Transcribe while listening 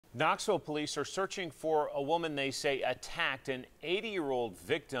Knoxville police are searching for a woman they say attacked an 80-year-old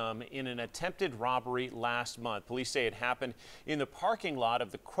victim in an attempted robbery last month. Police say it happened in the parking lot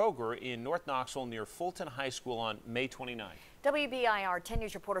of the Kroger in North Knoxville near Fulton High School on May 29th. WBIR 10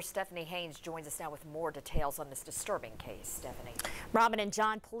 News reporter Stephanie Haynes joins us now with more details on this disturbing case. Stephanie. Robin and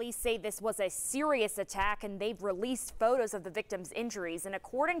John, police say this was a serious attack and they've released photos of the victim's injuries. And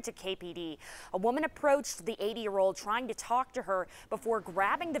according to KPD, a woman approached the 80-year-old trying to talk to her before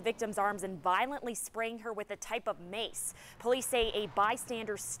grabbing the victim's arms and violently spraying her with a type of mace. Police say a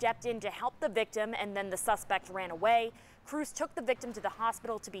bystander stepped in to help the victim and then the suspect ran away. Crews took the victim to the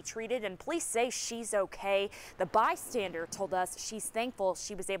hospital to be treated and police say she's okay. The bystander told us she's thankful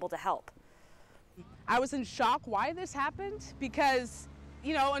she was able to help. I was in shock why this happened because,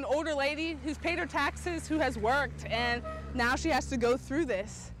 you know, an older lady who's paid her taxes, who has worked, and now she has to go through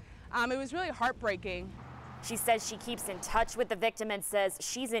this. It was really heartbreaking. She says she keeps in touch with the victim and says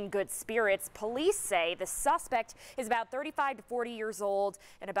she's in good spirits. Police say the suspect is about 35 to 40 years old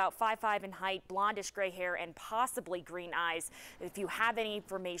and about 5'5" in height, blondish gray hair, and possibly green eyes. If you have any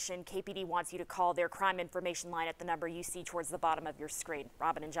information, KPD wants you to call their crime information line at the number you see towards the bottom of your screen.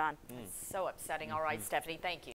 Robin and John. So upsetting. All right, Stephanie, thank you.